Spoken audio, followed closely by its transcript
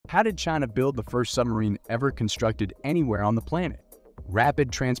How did China build the first submarine ever constructed anywhere on the planet? Rapid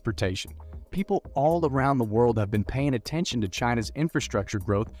transportation. People all around the world have been paying attention to China's infrastructure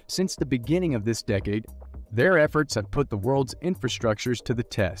growth since the beginning of this decade. Their efforts have put the world's infrastructures to the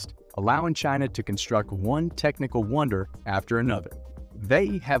test, allowing China to construct one technical wonder after another.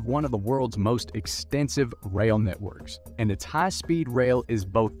 They have one of the world's most extensive rail networks, and its high-speed rail is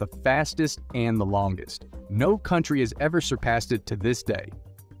both the fastest and the longest. No country has ever surpassed it to this day.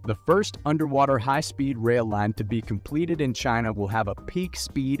 The first underwater high-speed rail line to be completed in China will have a peak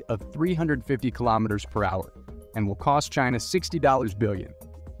speed of 350 kilometers per hour and will cost China $60 billion.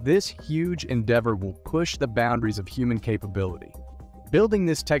 This huge endeavor will push the boundaries of human capability. Building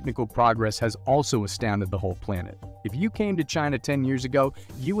this technical progress has also astounded the whole planet. If you came to China 10 years ago,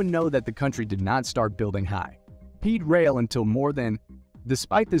 you would know that the country did not start building high-speed rail until more than.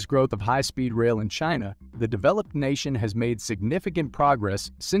 Despite this growth of high-speed rail in China, the developed nation has made significant progress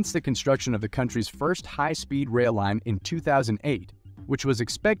since the construction of the country's first high-speed rail line in 2008, which was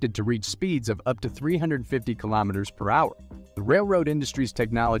expected to reach speeds of up to 350 kilometers per hour. The railroad industry's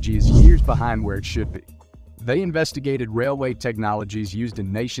technology is years behind where it should be. They investigated railway technologies used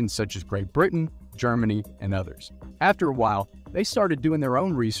in nations such as Great Britain, Germany, and others. After a while, they started doing their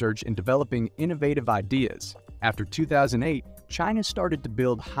own research and developing innovative ideas. After 2008, China started to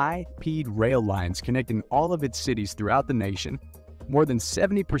build high-speed rail lines connecting all of its cities throughout the nation. More than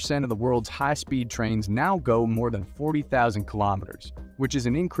 70% of the world's high-speed trains now go more than 40,000 kilometers, which is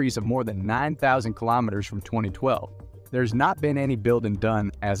an increase of more than 9,000 kilometers from 2012. There's not been any building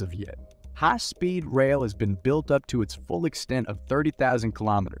done as of yet. High-speed rail has been built up to its full extent of 30,000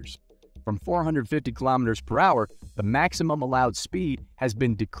 kilometers. From 450 kilometers per hour, the maximum allowed speed has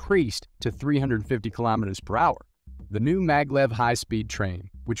been decreased to 350 kilometers per hour. The new maglev high-speed train,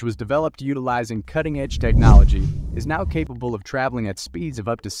 which was developed utilizing cutting-edge technology, is now capable of traveling at speeds of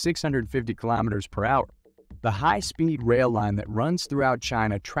up to 650 kilometers per hour. The high-speed rail line that runs throughout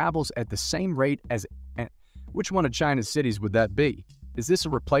China travels at the same rate as. Which one of China's cities would that be? Is this a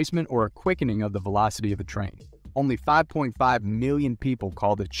replacement or a quickening of the velocity of the train? Only 5.5 million people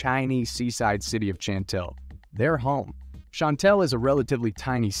call the Chinese seaside city of Chantel their home. Chantel is a relatively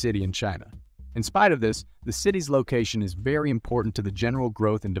tiny city in China. In spite of this, the city's location is very important to the general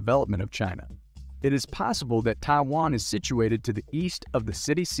growth and development of China. It is possible that Taiwan is situated to the east of the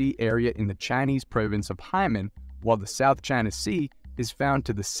City Sea area in the Chinese province of Hainan, while the South China Sea is found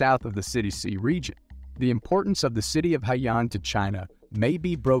to the south of the City Sea region. The importance of the city of Hainan to China may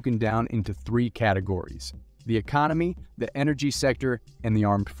be broken down into three categories: the economy, the energy sector, and the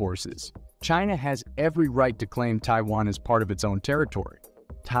armed forces. China has every right to claim Taiwan as part of its own territory.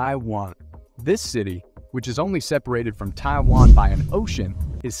 Taiwan. This city, which is only separated from Taiwan by an ocean,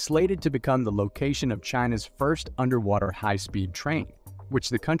 is slated to become the location of China's first underwater high-speed train, which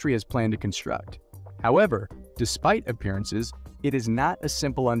the country has planned to construct. However, despite appearances, it is not a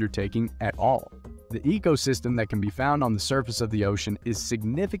simple undertaking at all. The ecosystem that can be found on the surface of the ocean is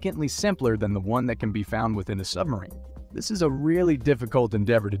significantly simpler than the one that can be found within a submarine. This is a really difficult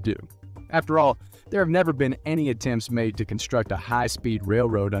endeavor to do. After all, there have never been any attempts made to construct a high-speed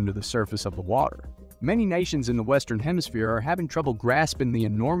railroad under the surface of the water. Many nations in the Western Hemisphere are having trouble grasping the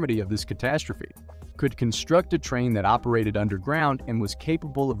enormity of this catastrophe. Could construct a train that operated underground and was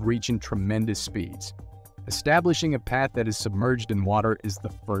capable of reaching tremendous speeds. Establishing a path that is submerged in water is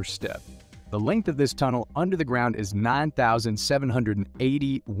the first step. The length of this tunnel under the ground is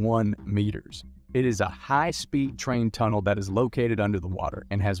 9,781 meters. It is a high-speed train tunnel that is located under the water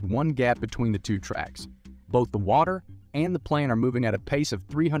and has one gap between the two tracks. Both the water and the plane are moving at a pace of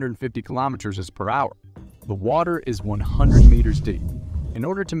 350 kilometers per hour. The water is 100 meters deep. In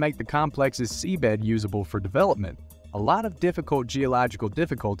order to make the complex's seabed usable for development, a lot of difficult geological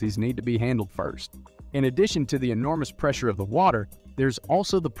difficulties need to be handled first. In addition to the enormous pressure of the water, there's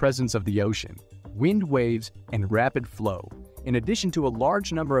also the presence of the ocean, wind waves, and rapid flow. In addition to a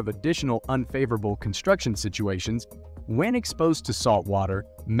large number of additional unfavorable construction situations, when exposed to salt water,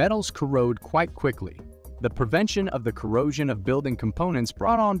 metals corrode quite quickly. The prevention of the corrosion of building components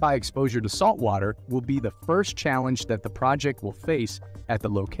brought on by exposure to salt water will be the first challenge that the project will face at the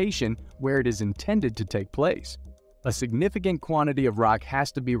location where it is intended to take place. A significant quantity of rock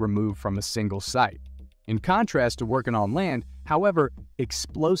has to be removed from a single site. In contrast to working on land, however,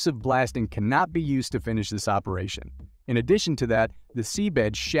 explosive blasting cannot be used to finish this operation. In addition to that, the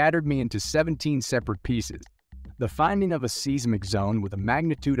seabed shattered me into 17 separate pieces. The finding of a seismic zone with a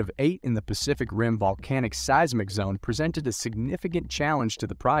magnitude of 8 in the Pacific Rim volcanic seismic zone presented a significant challenge to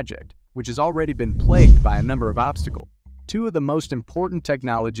the project, which has already been plagued by a number of obstacles. Two of the most important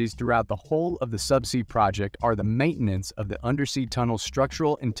technologies throughout the whole of the subsea project are the maintenance of the undersea tunnel's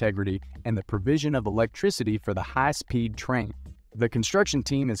structural integrity and the provision of electricity for the high-speed train. The construction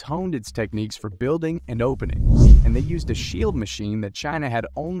team has honed its techniques for building and opening, and they used a shield machine that China had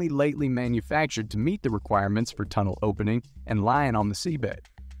only lately manufactured to meet the requirements for tunnel opening and lying on the seabed.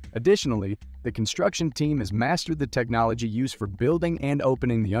 Additionally, the construction team has mastered the technology used for building and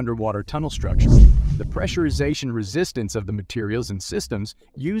opening the underwater tunnel structure. The pressurization resistance of the materials and systems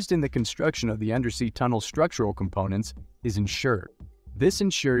used in the construction of the undersea tunnel structural components is ensured. This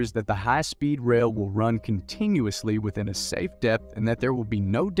ensures that the high-speed rail will run continuously within a safe depth and that there will be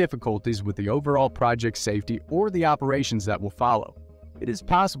no difficulties with the overall project safety or the operations that will follow. It is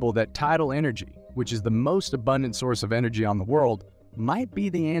possible that tidal energy, which is the most abundant source of energy on the world, might be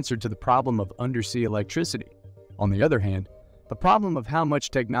the answer to the problem of undersea electricity. On the other hand, the problem of how much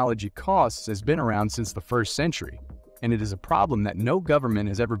technology costs has been around since the 1st century, and it is a problem that no government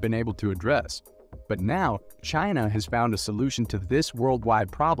has ever been able to address. But now, China has found a solution to this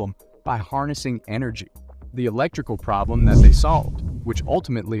worldwide problem by harnessing energy. The electrical problem that they solved, which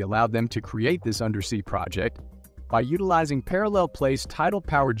ultimately allowed them to create this undersea project, by utilizing parallel-placed tidal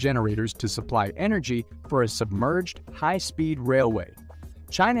power generators to supply energy for a submerged, high-speed railway.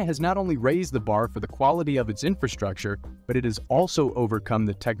 China has not only raised the bar for the quality of its infrastructure, but it has also overcome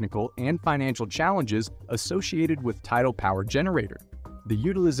the technical and financial challenges associated with tidal power generator. The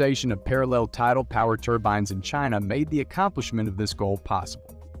utilization of parallel tidal power turbines in China made the accomplishment of this goal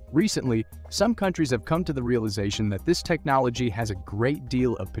possible. Recently, some countries have come to the realization that this technology has a great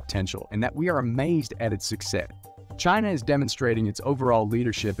deal of potential and that we are amazed at its success. China is demonstrating its overall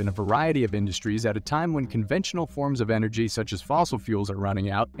leadership in a variety of industries at a time when conventional forms of energy such as fossil fuels are running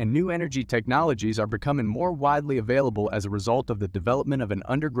out and new energy technologies are becoming more widely available as a result of the development of an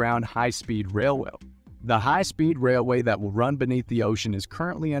underground high-speed railway. The high-speed railway that will run beneath the ocean is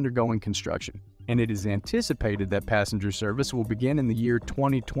currently undergoing construction, and it is anticipated that passenger service will begin in the year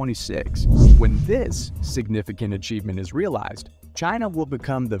 2026. When this significant achievement is realized, China will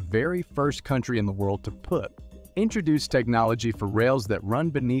become the very first country in the world to introduce technology for rails that run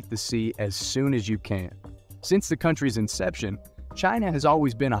beneath the sea as soon as you can. Since the country's inception, China has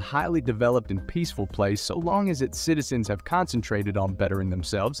always been a highly developed and peaceful place so long as its citizens have concentrated on bettering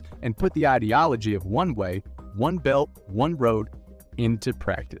themselves and put the ideology of one way, one belt, one road into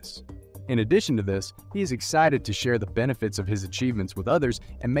practice. In addition to this, he is excited to share the benefits of his achievements with others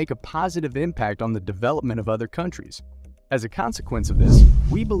and make a positive impact on the development of other countries. As a consequence of this,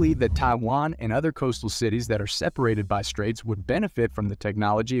 we believe that Taiwan and other coastal cities that are separated by straits would benefit from the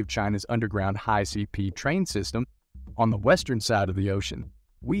technology of China's underground high-speed train system on the western side of the ocean.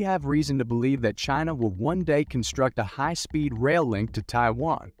 We have reason to believe that China will one day construct a high-speed rail link to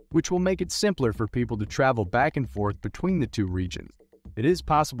Taiwan, which will make it simpler for people to travel back and forth between the two regions. It is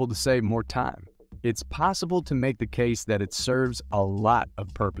possible to save more time. It's possible to make the case that it serves a lot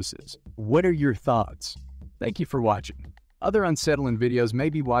of purposes. What are your thoughts? Thank you for watching. Other unsettling videos may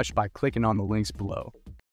be watched by clicking on the links below.